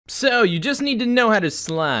So you just need to know how to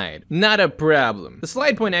slide. Not a problem. The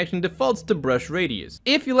slide point action defaults to brush radius.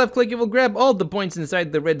 If you left click, it will grab all the points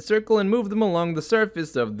inside the red circle and move them along the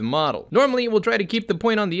surface of the model. Normally it will try to keep the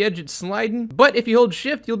point on the edge it's sliding, but if you hold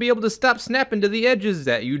shift, you'll be able to stop snapping to the edges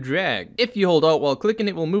that you drag. If you hold alt while clicking,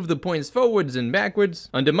 it will move the points forwards and backwards.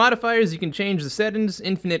 Under modifiers, you can change the settings.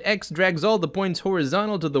 Infinite X drags all the points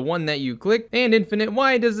horizontal to the one that you click, and Infinite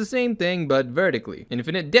Y does the same thing but vertically.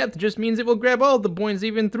 Infinite Depth just means it will grab all the points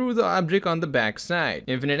even through the object on the back side.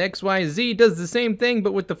 Infinite XYZ does the same thing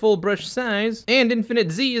but with the full brush size, and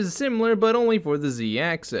Infinite Z is similar but only for the Z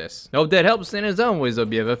axis. Hope that helps, and as always,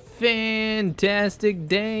 hope you have a fantastic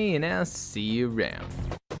day, and I'll see you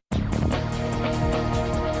around.